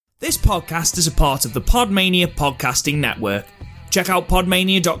This podcast is a part of the Podmania podcasting network. Check out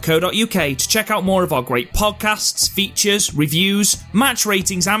podmania.co.uk to check out more of our great podcasts, features, reviews, match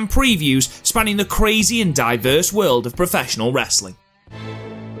ratings and previews spanning the crazy and diverse world of professional wrestling.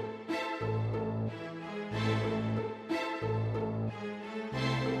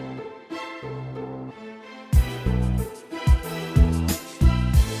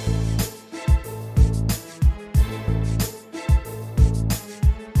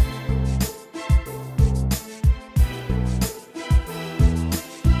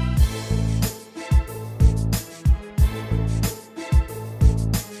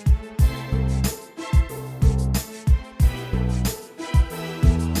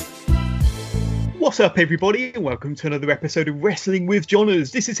 What's up, everybody, and welcome to another episode of Wrestling with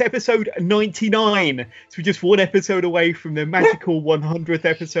Johners. This is episode 99, so we're just one episode away from the magical 100th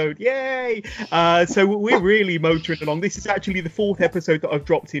episode. Yay! So we're really motoring along. This is actually the fourth episode that I've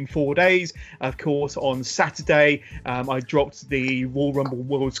dropped in 4 days. Of course, on Saturday, I dropped the Royal Rumble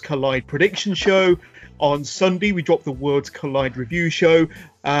Worlds Collide prediction show. On Sunday, we dropped the Worlds Collide review show.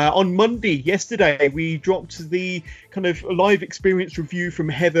 On Monday, yesterday, we dropped the kind of live experience review from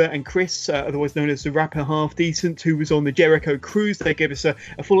Heather and Chris, otherwise known as the Rapper Half Decent, who was on the Jericho Cruise. They gave us a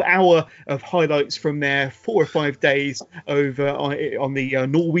full hour of highlights from their 4 or 5 days over on the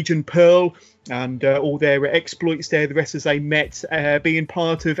Norwegian Pearl and all their exploits there, the wrestlers they met, being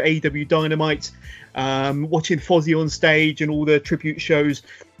part of AEW Dynamite, watching Fozzy on stage and all the tribute shows.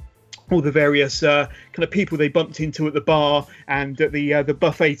 All the various kind of people they bumped into at the bar and at the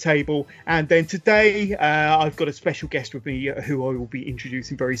buffet table. And then today, I've got a special guest with me who I will be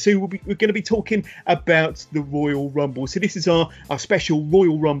introducing very soon. We're going to be talking about the Royal Rumble. So this is our special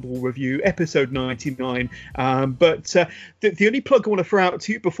Royal Rumble review, episode 99. But the only plug I want to throw out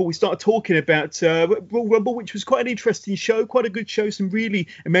to you before we start talking about Royal Rumble, which was quite an interesting show, quite a good show, some really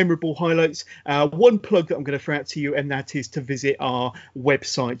memorable highlights. One plug that I'm going to throw out to you, and that is to visit our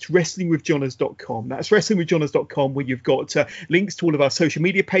website, wrestlingwithjohners.com. That's wrestlingwithjohners.com, where you've got links to all of our social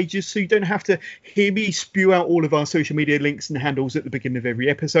media pages, so you don't have to hear me spew out all of our social media links and handles at the beginning of every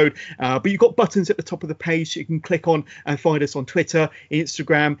episode. But you've got buttons at the top of the page so you can click on and find us on Twitter,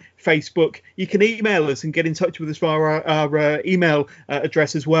 Instagram, Facebook. You can email us and get in touch with us via our email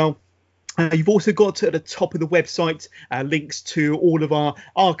address as well. You've also got at the top of the website links to all of our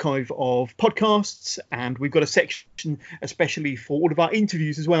archive of podcasts, and we've got a section especially for all of our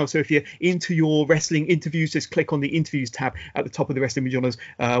interviews as well. So if you're into your wrestling interviews, just click on the interviews tab at the top of the Wrestling with Johners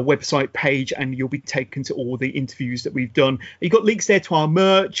website page, and you'll be taken to all the interviews that we've done. You've got links there to our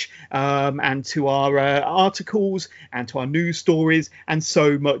merch and to our articles and to our news stories and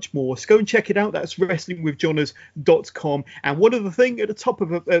so much more. So go and check it out. That's wrestlingwithjohners.com. And one other thing, at the top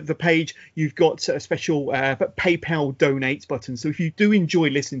of the page, you've got a special PayPal donate button. So if you do enjoy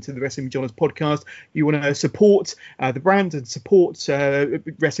listening to the Wrestling with Johners podcast, you want to support the brand and support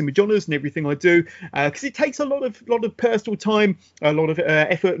Wrestling with Johners and everything I do, because it takes a lot of personal time, a lot of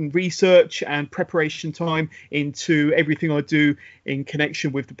effort and research and preparation time into everything I do in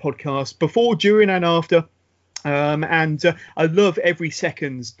connection with the podcast, before, during and after. And I love every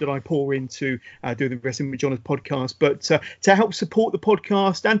second that I pour into doing the Wrestling with Johners podcast. But to help support the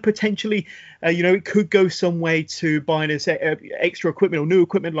podcast, and potentially, it could go some way to buying us extra equipment or new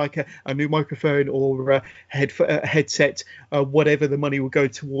equipment, like a new microphone or a headset, whatever the money will go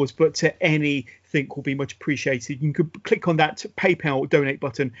towards. But to anything will be much appreciated. You can click on that PayPal donate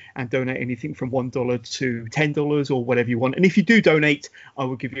button and donate anything from $1 to $10 or whatever you want. And if you do donate, I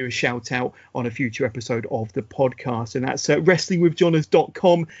will give you a shout out on a future episode of the podcast. And that's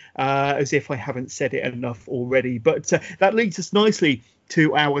wrestlingwithjohners.com, as if I haven't said it enough already. But that leads us nicely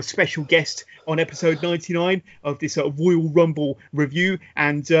to our special guest on episode 99 of this Royal Rumble review,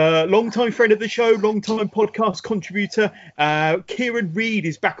 and long-time friend of the show, long-time podcast contributor, Kieron Reid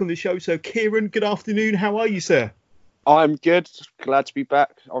is back on the show. So Kieron, good afternoon. How are you, sir? I'm good. Glad to be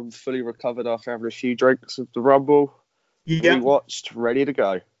back. I'm fully recovered after having a few drinks of the Rumble. Yeah. Rewatched, ready to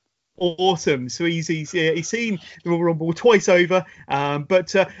go. Awesome. So he's seen the Royal Rumble twice over.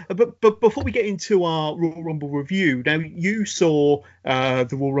 But before we get into our Royal Rumble review, now you saw the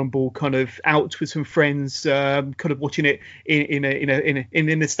Royal Rumble kind of out with some friends, kind of watching it in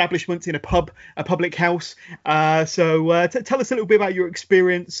an establishment, in a public house. So tell us a little bit about your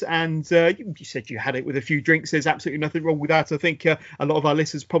experience. And you said you had it with a few drinks. There's absolutely nothing wrong with that. I think a lot of our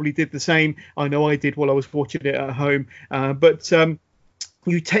listeners probably did the same. I know I did while I was watching it at home. But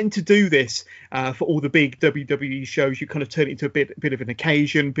you tend to do this for all the big WWE shows. You kind of turn it into a bit of an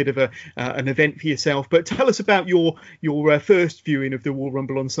occasion, bit of an event for yourself. But tell us about your first viewing of the Royal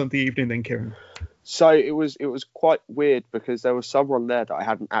Rumble on Sunday evening, then, Kieron. So it was quite weird because there was someone there that I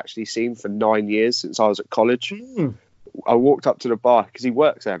hadn't actually seen for 9 years since I was at college. I walked up to the bar because he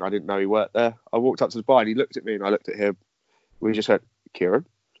works there and I didn't know he worked there. I walked up to the bar and he looked at me and I looked at him. We just went, Kieron?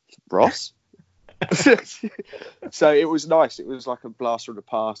 Ross? So it was nice. It was like a blast from the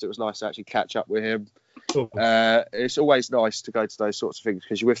past. It was nice to actually catch up with him. Cool. It's always nice to go to those sorts of things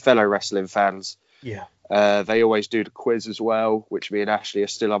because you're with fellow wrestling fans. Yeah. They always do the quiz as well, which me and Ashley are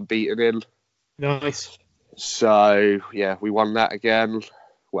still unbeaten in. Nice. So yeah, we won that again.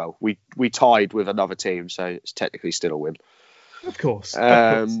 Well, we tied with another team, so it's technically still a win. Of course.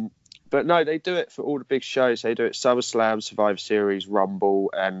 But no, they do it for all the big shows. They do it SummerSlam, Survivor Series, Rumble,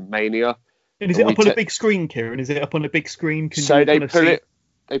 and Mania. And is it up on a big screen, Kieron? Is it up on a big screen? They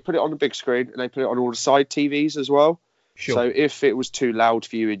put it on the big screen and they put it on all the side TVs as well. Sure. So if it was too loud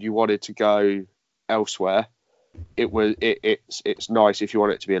for you and you wanted to go elsewhere, it's nice if you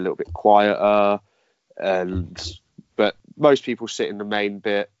want it to be a little bit quieter. But most people sit in the main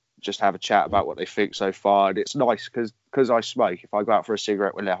bit, just have a chat about what they think so far, and it's nice because I smoke. If I go out for a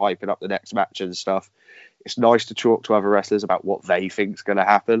cigarette when they're hyping up the next match and stuff, it's nice to talk to other wrestlers about what they think's going to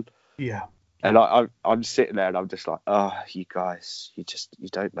happen. Yeah. And I'm sitting there and I'm just like, oh, you guys, you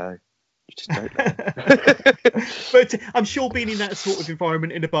don't know. You just don't know. But I'm sure being in that sort of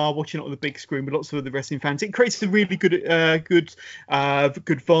environment in a bar, watching it on the big screen with lots of other wrestling fans, it creates a really good vibe,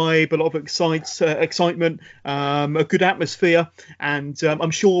 a lot of excitement, a good atmosphere. And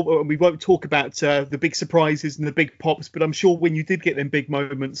I'm sure we won't talk about the big surprises and the big pops, but I'm sure when you did get them big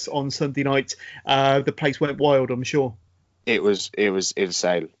moments on Sunday night, the place went wild, I'm sure. It was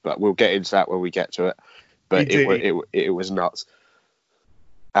insane, but we'll get into that when we get to it. But it was nuts.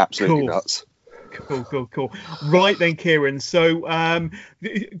 Absolutely nuts. Cool. Right then, Kieron. So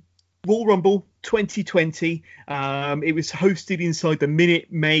Royal Rumble 2020. It was hosted inside the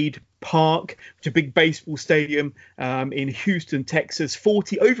Minute Maid Park, which is a big baseball stadium in Houston, Texas.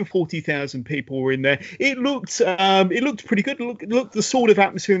 Over 40,000 people were in there. It looked pretty good. It looked the sort of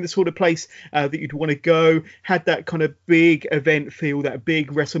atmosphere and the sort of place that you'd want to go. Had that kind of big event feel, that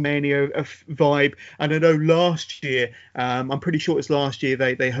big WrestleMania vibe. And I know last year, I'm pretty sure it's last year,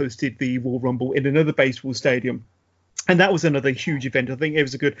 they hosted the Royal Rumble in another baseball stadium. And that was another huge event. I think it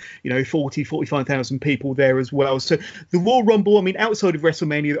was a good, 45,000 people there as well. So the Royal Rumble, I mean, outside of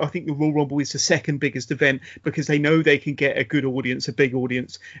WrestleMania, I think the Royal Rumble is the second biggest event because they know they can get a good audience, a big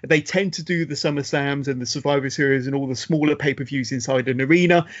audience. They tend to do the SummerSlams and the Survivor Series and all the smaller pay-per-views inside an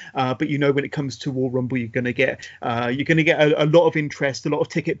arena. But when it comes to Royal Rumble, you're going to get a lot of interest, a lot of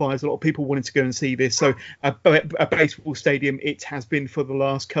ticket buyers, a lot of people wanting to go and see this. So a baseball stadium, it has been for the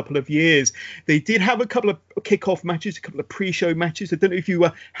last couple of years. They did have a couple of kickoff matches, a couple of pre-show matches. I don't know if you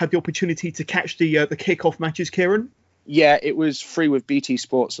had the opportunity to catch the kickoff matches, Kieron. Yeah, it was free with BT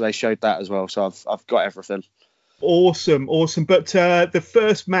Sports, so they showed that as well. So I've got everything. Awesome. But the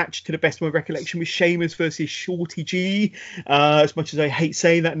first match, to the best of my recollection, was Sheamus versus Shorty G. As much as I hate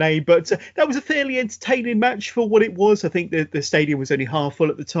saying that name, but that was a fairly entertaining match for what it was. I think the stadium was only half full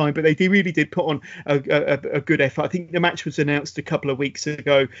at the time, but they really did put on a good effort. I think the match was announced a couple of weeks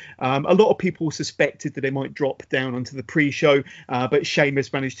ago. A lot of people suspected that they might drop down onto the pre-show, but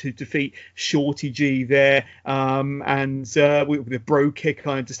Sheamus managed to defeat Shorty G there, and with a bro kick,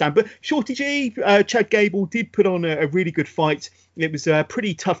 I understand. But Shorty G, Chad Gable, did put on a really good fight. It was a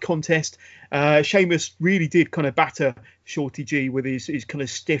pretty tough contest. Sheamus really did kind of batter Shorty G with his kind of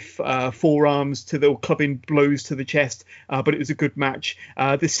stiff forearms or clubbing blows to the chest, but it was a good match.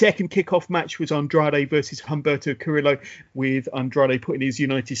 The second kickoff match was Andrade versus Humberto Carrillo, with Andrade putting his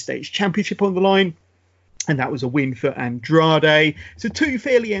United States Championship on the line. And that was a win for Andrade. So two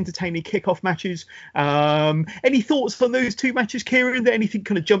fairly entertaining kickoff matches. Any thoughts on those two matches, Kieron? That anything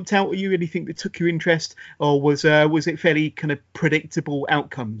kind of jumped out at you? Anything that took your interest? Or was it fairly kind of predictable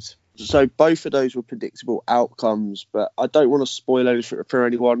outcomes? So both of those were predictable outcomes, but I don't want to spoil anything for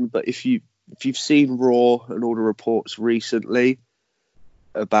anyone. But if you've seen Raw and all the reports recently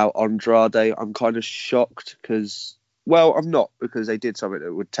about Andrade, I'm kind of shocked because... Well, I'm not, because they did something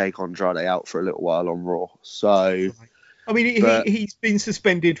that would take Andrade out for a little while on Raw. So, I mean, he's been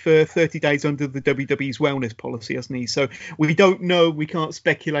suspended for 30 days under the WWE's wellness policy, hasn't he? So we don't know. We can't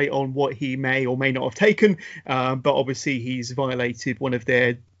speculate on what he may or may not have taken. But obviously, he's violated one of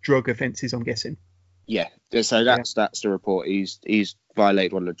their drug offences, I'm guessing. Yeah. So that's the report. He's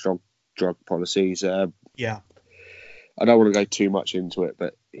violated one of the drug policies. Yeah. I don't want to go too much into it,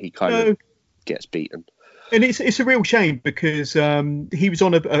 but he kind of gets beaten. And it's a real shame because he was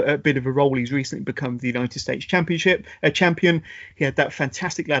on a bit of a roll. He's recently become the United States champion. He had that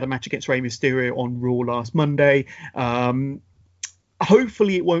fantastic ladder match against Rey Mysterio on Raw last Monday.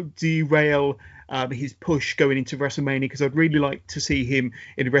 Hopefully it won't derail his push going into WrestleMania, because I'd really like to see him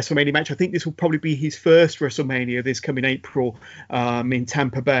in a WrestleMania match. I think this will probably be his first WrestleMania this coming April in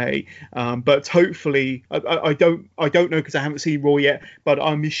Tampa Bay. But hopefully, I don't know because I haven't seen Raw yet, but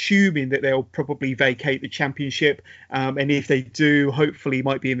I'm assuming that they'll probably vacate the championship. And if they do, hopefully he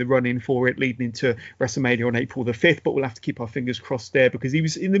might be in the run-in for it leading into WrestleMania on April the 5th. But we'll have to keep our fingers crossed there, because he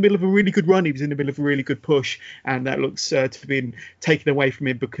was in the middle of a really good run. He was in the middle of a really good push, and that looks to have been taken away from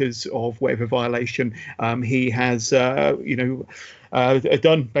him because of whatever violation he has done,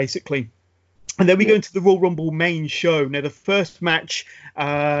 basically. And then we go into the Royal Rumble main show. Now, the first match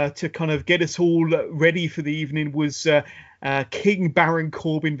to kind of get us all ready for the evening was King Baron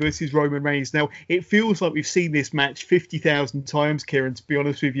Corbin versus Roman Reigns. Now, it feels like we've seen this match 50,000 times, Kieron, to be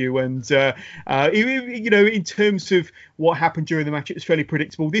honest with you. And, in terms of what happened during the match, it was fairly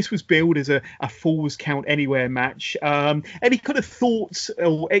predictable. This was billed as a Falls Count Anywhere match. Any kind of thoughts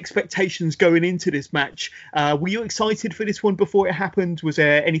or expectations going into this match? Were you excited for this one before it happened? Was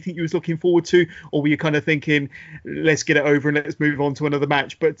there anything you was looking forward to? Or were you kind of thinking, let's get it over and let's move on to another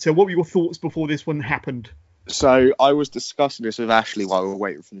match? But what were your thoughts before this one happened? So I was discussing this with Ashley while we were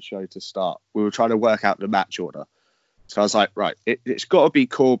waiting for the show to start. We were trying to work out the match order. So I was like, right, it's got to be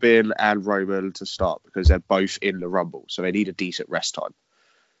Corbin and Roman to start because they're both in the Rumble. So they need a decent rest time.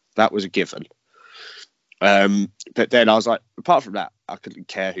 That was a given. But then I was like, apart from that, I couldn't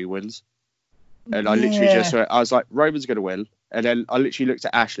care who wins. And I literally I was like, Roman's going to win. And then I literally looked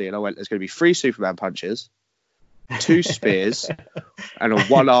at Ashley and I went, there's going to be 3 Superman punches, 2 spears, and a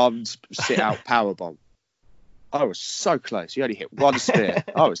one-armed sit-out powerbomb. I was so close. He only hit 1 spear.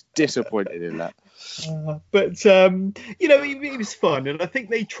 I was disappointed in that. It was fun. And I think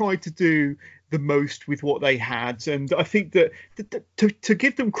they tried to do the most with what they had. And I think that to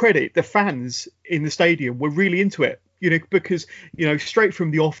give them credit, the fans in the stadium were really into it. Because, straight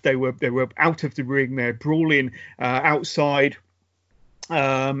from the off, they were out of the ring. They're brawling outside.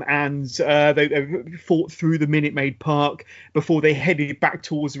 And they fought through the Minute Maid Park before they headed back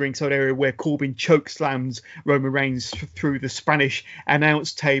towards the ringside area where Corbin chokeslams Roman Reigns through the Spanish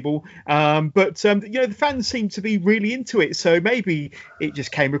announce table. The fans seemed to be really into it, so maybe it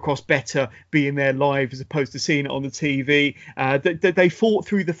just came across better being there live as opposed to seeing it on the TV. They fought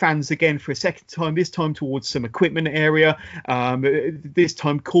through the fans again for a second time, this time towards some equipment area. This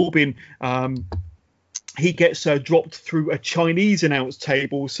time Corbin... he gets dropped through a Chinese announce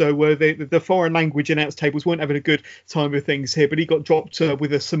table. So the foreign language announce tables weren't having a good time with things here, but he got dropped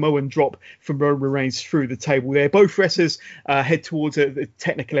with a Samoan drop from Roman Reigns through the table there. Both wrestlers head towards the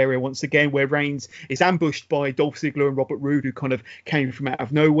technical area once again, where Reigns is ambushed by Dolph Ziggler and Robert Roode, who kind of came from out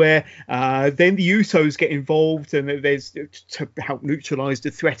of nowhere. Then the Usos get involved, and there's to help neutralise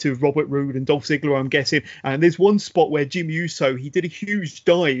the threat of Robert Roode and Dolph Ziggler, I'm guessing. And there's one spot where Jim Uso, he did a huge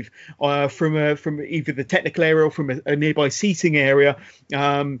dive from either the technical area or from a nearby seating area,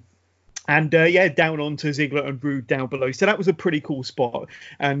 down onto Ziggler and Roode down below. So that was a pretty cool spot.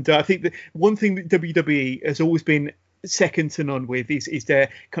 And I think that one thing that WWE has always been second to none with is their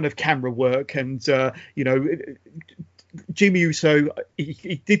kind of camera work. And Jimmy Uso,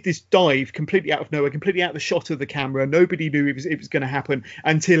 he did this dive completely out of nowhere, completely out of the shot of the camera. Nobody knew it was going to happen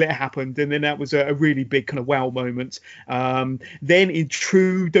until it happened, and then that was a really big kind of wow moment. Then in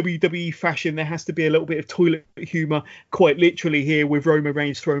true WWE fashion, there has to be a little bit of toilet humour, quite literally here, with Roman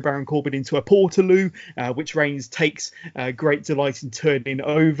Reigns throwing Baron Corbin into a Portaloo, which Reigns takes great delight in turning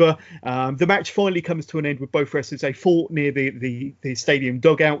over. The match finally comes to an end with both wrestlers. They fought near the stadium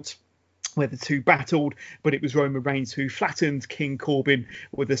dugout, where the two battled, but it was Roman Reigns who flattened King Corbin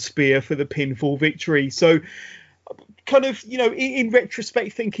with a spear for the pinfall victory. So kind of, in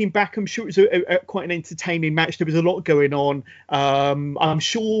retrospect, thinking back, I'm sure it was quite an entertaining match. There was a lot going on. I'm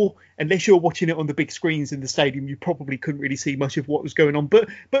sure, unless you're watching it on the big screens in the stadium, you probably couldn't really see much of what was going on. But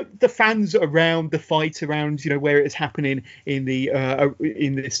the fans around the fight, around where it is happening in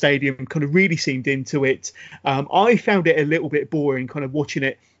the stadium, kind of really seemed into it. I found it a little bit boring, kind of watching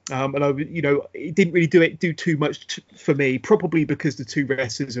it. It didn't really do too much for me, probably because the two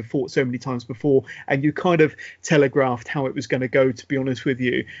wrestlers have fought so many times before, and you kind of telegraphed how it was going to go, to be honest with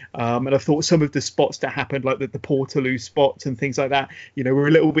you. And I thought some of the spots that happened, like the Portaloo spots and things like that, were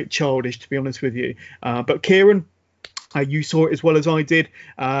a little bit childish, to be honest with you. But Kieron, you saw it as well as I did.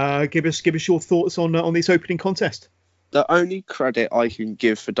 Give us your thoughts on this opening contest. The only credit I can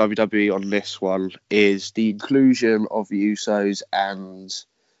give for WWE on this one is the inclusion of the Usos and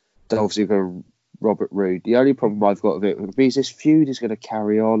Dolph Ziggler Robert Roode. The only problem I've got with it would be is this feud is going to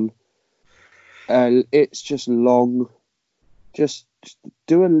carry on. It's just long. Just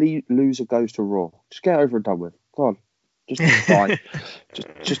do a loser goes to Raw. Just get it over and done with. Go on. Just fine.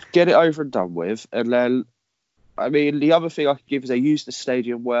 just get it over and done with. And then, I mean, the other thing I could give is they used the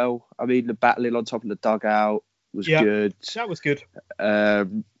stadium well. I mean, the battling on top of the dugout was good. That was good.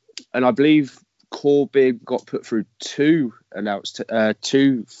 And I believe Corbin got put through two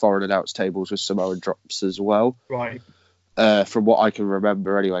foreign announce tables with Samoan drops as well. Right. From what I can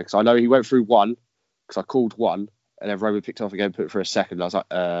remember anyway. Because I know he went through one, because I called one, and then Roman picked off again, put it for a second. I was like,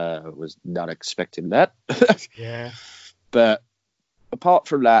 was not expecting that. Yeah. But apart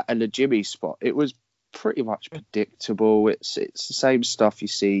from that and the Jimmy spot, it was pretty much predictable. It's the same stuff you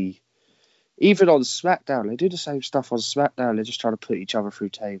see even on SmackDown. They do the same stuff on SmackDown. They're just trying to put each other through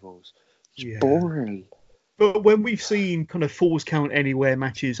tables. It's boring. But when we've seen kind of Falls Count Anywhere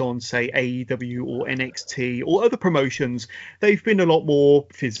matches on, say, AEW or NXT or other promotions, they've been a lot more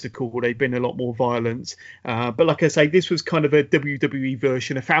physical. They've been a lot more violent. But like I say, this was kind of a WWE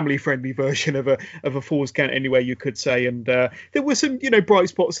version, a family-friendly version of a Falls Count Anywhere, you could say. And there were some, bright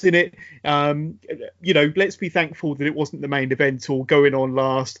spots in it. Let's be thankful that it wasn't the main event or going on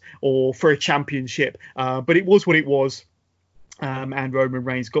last or for a championship. But it was what it was. And Roman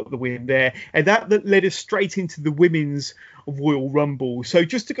Reigns got the win there. And that led us straight into the women's Royal Rumble. So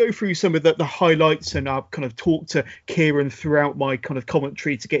just to go through some of the highlights, and I've kind of talked to Kieron throughout my kind of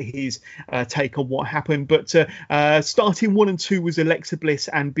commentary to get his take on what happened. But starting 1 and 2 was Alexa Bliss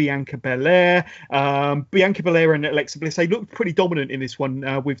and Bianca Belair. Bianca Belair and Alexa Bliss, they looked pretty dominant in this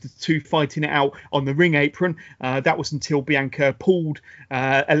one with the two fighting it out on the ring apron. That was until Bianca pulled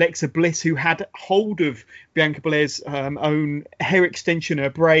Alexa Bliss, who had hold of Bianca Belair's own hair extension,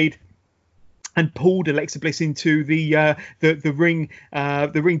 her braid, and pulled Alexa Bliss into the ring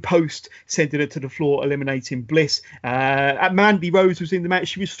post, sending her to the floor, eliminating Bliss. Mandy Rose was in the match.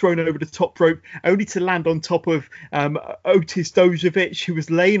 She was thrown over the top rope, only to land on top of Otis Dozovic, who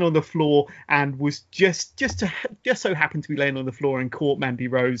was laying on the floor and was just so happened to be laying on the floor and caught Mandy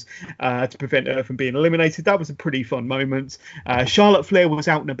Rose to prevent her from being eliminated. That was a pretty fun moment. Charlotte Flair was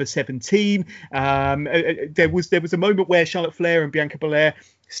out number 17. There was a moment where Charlotte Flair and Bianca Belair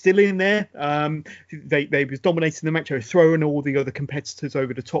still in there. They was dominating the match. They were throwing all the other competitors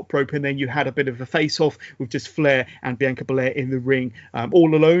over the top rope, and then you had a bit of a face-off with just Flair and Bianca Belair in the ring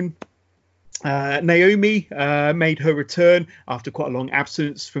all alone. Naomi made her return after quite a long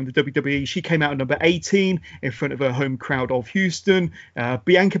absence from the WWE. She came out at number 18 in front of her home crowd of Houston.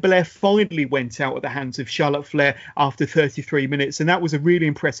 Bianca Belair finally went out at the hands of Charlotte Flair after 33 minutes, and that was a really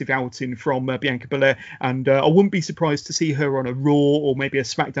impressive outing from Bianca Belair, and I wouldn't be surprised to see her on a Raw or maybe a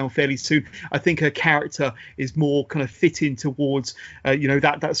SmackDown fairly soon. I think her character is more kind of fitting towards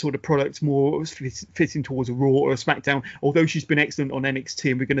that sort of product, more fitting towards a Raw or a SmackDown, although she's been excellent on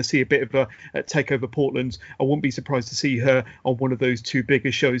NXT, and we're going to see a bit of a Takeover Portland. I wouldn't be surprised to see her on one of those two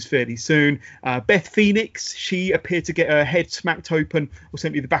bigger shows fairly soon. Beth Phoenix, she appeared to get her head smacked open, or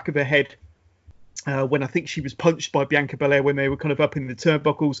certainly the back of her head, when I think she was punched by Bianca Belair when they were kind of up in the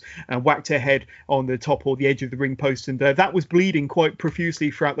turnbuckles, and whacked her head on the top or the edge of the ring post, and that was bleeding quite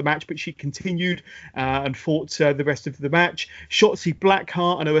profusely throughout the match, but she continued and fought the rest of the match. Shotzi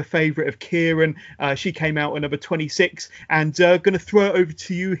Blackheart, I know a favourite of Kieron, she came out at number 26, and going to throw it over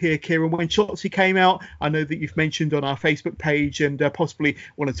to you here, Kieron. When Shotzi came out, I know that you've mentioned on our Facebook page and possibly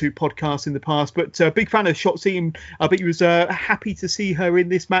one or two podcasts in the past, but big fan of Shotzi, and I bet you was happy to see her in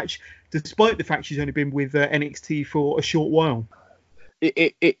this match, despite the fact she's only been with NXT for a short while.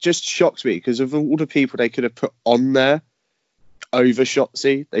 It just shocked me because of all the people they could have put on there over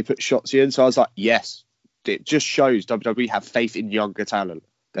Shotzi. They put Shotzi in, so I was like, yes, it just shows WWE have faith in younger talent.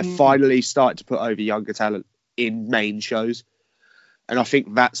 They're finally starting to put over younger talent in main shows. And I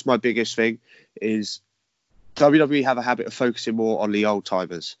think that's my biggest thing, is WWE have a habit of focusing more on the old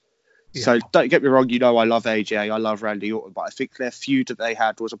timers. Yeah. So don't get me wrong, I love AJ, I love Randy Orton, but I think their feud that they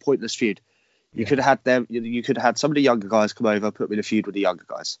had was a pointless feud. You could have had them. You could have had some of the younger guys come over, put them in a feud with the younger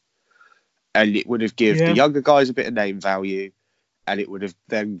guys, and it would have given the younger guys a bit of name value, and it would have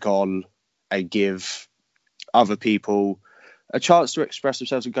then gone and give other people a chance to express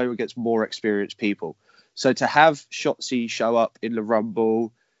themselves and go against more experienced people. So to have Shotzi show up in the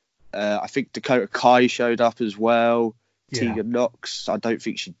Rumble, I think Dakota Kai showed up as well. Tegan Knox, I don't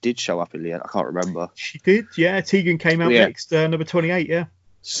think she did show up in the end. I can't remember. She did, yeah. Tegan came out next, number 28, yeah.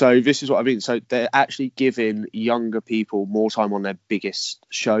 So this is what I mean. So they're actually giving younger people more time on their biggest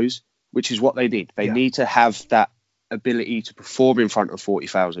shows, which is what they need. They need to have that ability to perform in front of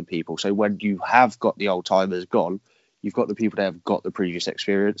 40,000 people. So when you have got the old timers gone, You've got the people that have got the previous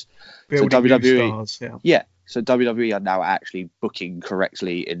experience. Building so WWE, stars, yeah. So WWE are now actually booking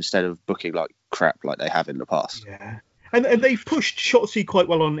correctly instead of booking like crap like they have in the past. Yeah. And they've pushed Shotzi quite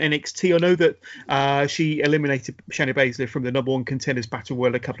well on NXT. I know that she eliminated Shayna Baszler from the number one contenders battle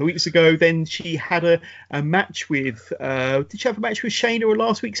royal a couple of weeks ago. Then she had a match with did she have a match with Shayna on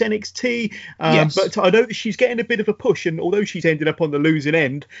last week's NXT? Yes. But I know that she's getting a bit of a push. And although she's ended up on the losing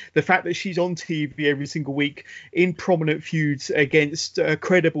end, the fact that she's on TV every single week in prominent feuds against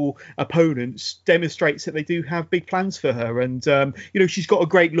credible opponents demonstrates that they do have big plans for her. And she's got a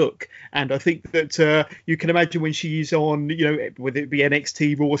great look. And I think that you can imagine when she's on, whether it be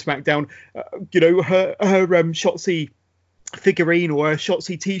NXT, Raw, SmackDown, her Shotzi figurine or her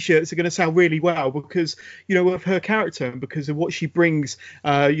Shotzi t-shirts are going to sell really well because of her character and because of what she brings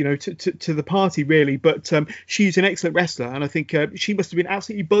to the party, really. But she's an excellent wrestler, and I think she must have been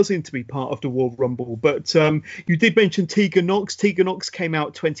absolutely buzzing to be part of the Royal Rumble. But you did mention Tegan Nox. Tegan Nox came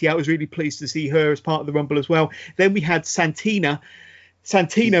out 20 out. I was really pleased to see her as part of the Rumble as well. Then we had Santina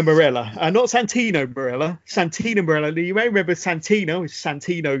Marella, not Santino Marella, Santina Marella. You may remember Santino,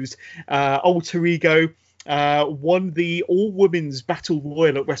 Santino's alter ego, won the all-women's battle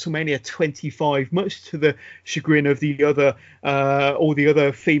royal at WrestleMania 25, much to the chagrin of all the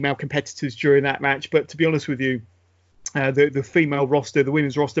other female competitors during that match. But to be honest with you, the female roster, the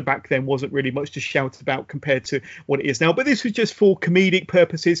women's roster back then wasn't really much to shout about compared to what it is now. But this was just for comedic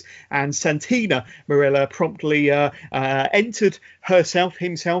purposes, and Santina Marella promptly entered herself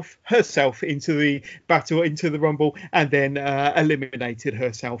into the battle, into the Rumble, and then eliminated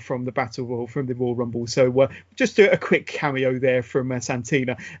herself from the Royal Rumble. So just a quick cameo there from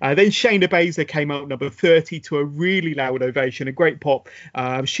Santina. Then Shayna Baszler came out number 30 to a really loud ovation, a great pop.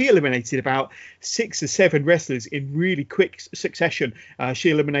 She eliminated about 6 or 7 wrestlers in really quick succession.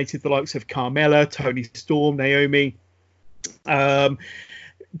 She eliminated the likes of Carmella, Toni Storm, Naomi.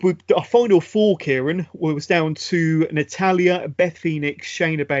 With our final 4, Kieron, was down to Natalya, Beth Phoenix,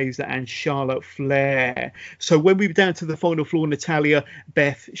 Shayna Baszler, and Charlotte Flair. So when we were down to the final 4, Natalya,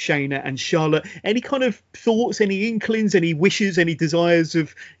 Beth, Shayna, and Charlotte, any kind of thoughts, any inklings, any wishes, any desires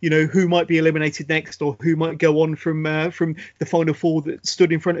of who might be eliminated next or who might go on from the final 4 that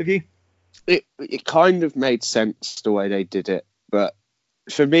stood in front of you? It kind of made sense the way they did it, but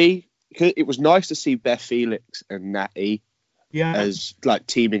for me, it was nice to see Beth Phoenix and Natty as like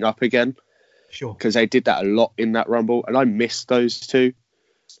teaming up again. Sure. Because they did that a lot in that Rumble, and I missed those two.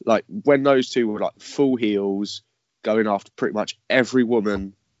 Like when those two were like full heels, going after pretty much every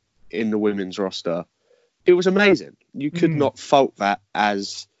woman in the women's roster, it was amazing. You could not fault that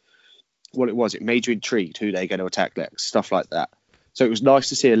as what it was. It made you intrigued who they're going to attack next, stuff like that. So it was nice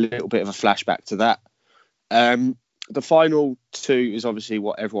to see a little bit of a flashback to that. The final 2 is obviously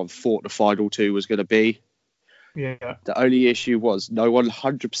what everyone thought the final 2 was going to be. Yeah. The only issue was no one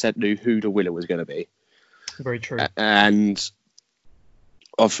 100% knew who the winner was going to be. Very true. And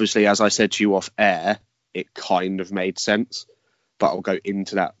obviously, as I said to you off air, it kind of made sense. But I'll go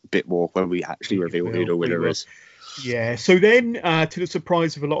into that a bit more when we actually reveal who the winner is. Yeah, so then to the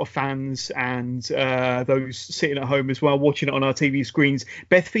surprise of a lot of fans and those sitting at home as well, watching it on our TV screens,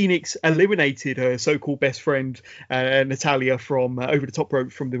 Beth Phoenix eliminated her so-called best friend, Natalya, from over the top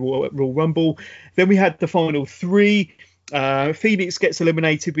rope from the Royal Rumble. Then we had the final 3. Phoenix gets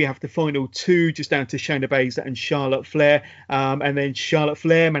eliminated. We have the final 2, just down to Shayna Baszler and Charlotte Flair. And then Charlotte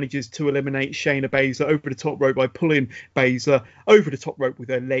Flair manages to eliminate Shayna Baszler over the top rope by pulling Baszler over the top rope with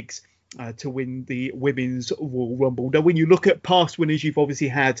her legs. To win the women's Royal Rumble. Now, when you look at past winners, you've obviously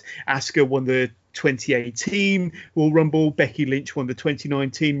had Asuka won the 2018 Royal Rumble, Becky Lynch won the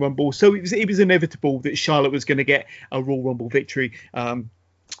 2019 Rumble. So it was inevitable that Charlotte was going to get a Royal Rumble victory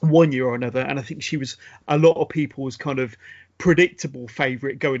one year or another. And I think she was a lot of people's kind of predictable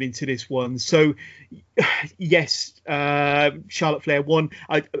favourite going into this one. So yes, Charlotte Flair won.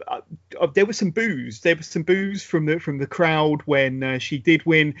 There was some boos. There was some boos from the crowd when she did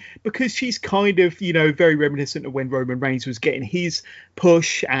win, because she's kind of very reminiscent of when Roman Reigns was getting his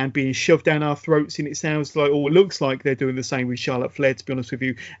push and being shoved down our throats. And it sounds like, or it looks like, they're doing the same with Charlotte Flair, to be honest with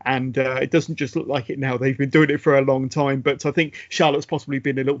you. And it doesn't just look like it now. They've been doing it for a long time. But I think Charlotte's possibly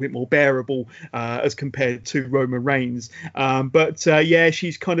been a little bit more bearable as compared to Roman Reigns. But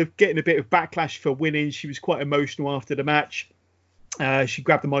she's kind of getting a bit of backlash for winning. She was quite emotional after the match. She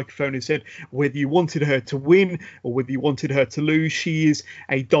grabbed the microphone and said, whether you wanted her to win or whether you wanted her to lose, she is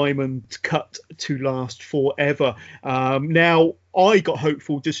a diamond cut to last forever. Now, I got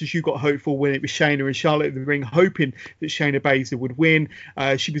hopeful, just as you got hopeful when it was Shayna and Charlotte in the ring, hoping that Shayna Baszler would win.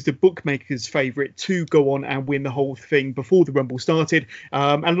 She was the bookmaker's favourite to go on and win the whole thing before the Rumble started.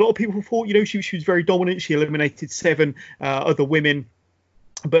 And a lot of people thought, she was very dominant. She eliminated 7 other women.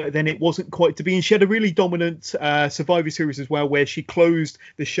 But then it wasn't quite to be. And she had a really dominant Survivor Series as well, where she closed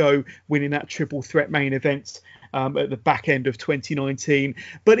the show, winning that triple threat main event at the back end of 2019.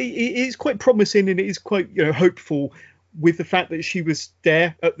 But it is quite promising, and it is quite hopeful with the fact that she was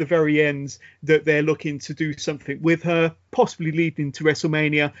there at the very end, that they're looking to do something with her, possibly leading into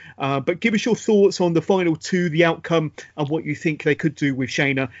WrestleMania. But give us your thoughts on the final 2, the outcome, and what you think they could do with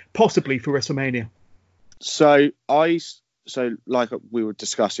Shayna, possibly for WrestleMania. So, like we were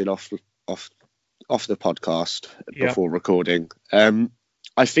discussing off the podcast before recording,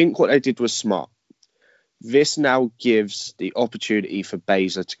 I think what they did was smart. This now gives the opportunity for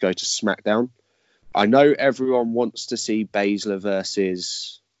Baszler to go to SmackDown. I know everyone wants to see Baszler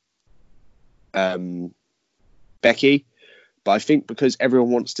versus Becky, but I think because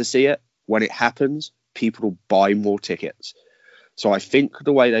everyone wants to see it, when it happens, people will buy more tickets. So I think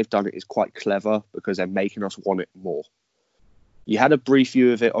the way they've done it is quite clever because they're making us want it more. You had a brief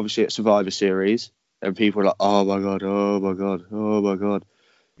view of it, obviously, at Survivor Series, and people were like, oh my God, oh my God, oh my God.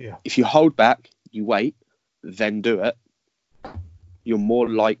 Yeah. If you hold back, you wait, then do it, you're more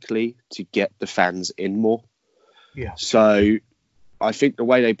likely to get the fans in more. Yeah. So I think the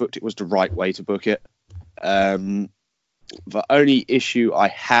way they booked it was the right way to book it. The only issue I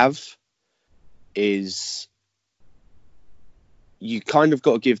have is you kind of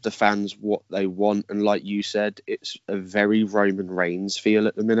got to give the fans what they want. And like you said, it's a very Roman Reigns feel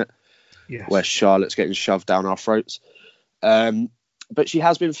at the minute, where Charlotte's getting shoved down our throats. But she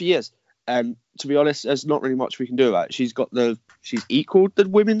has been for years. To be honest, there's not really much we can do about it. She's equaled the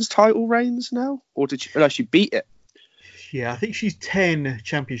women's title reigns now, or did she beat it? Yeah, I think she's 10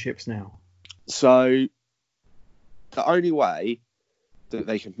 championships now. So the only way that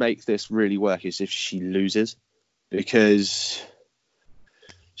they can make this really work is if she loses, because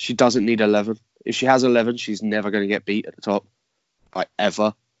she doesn't need 11. If she has 11, she's never going to get beat at the top, like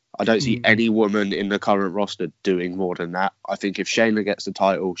ever. I don't see any woman in the current roster doing more than that. I think if Shayna gets the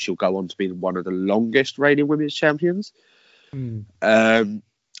title, she'll go on to be one of the longest reigning women's champions. But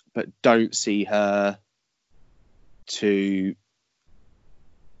don't see her to...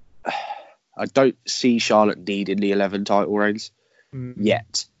 I don't see Charlotte needing the 11 title reigns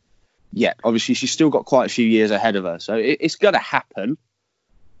yet. Obviously, she's still got quite a few years ahead of her, so it's going to happen.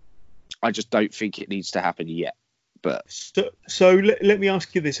 I just don't think it needs to happen yet. But so let me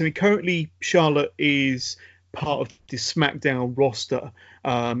ask you this. I mean, currently Charlotte is part of the SmackDown roster.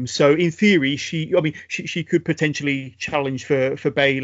 So in theory, she could potentially challenge for Bayley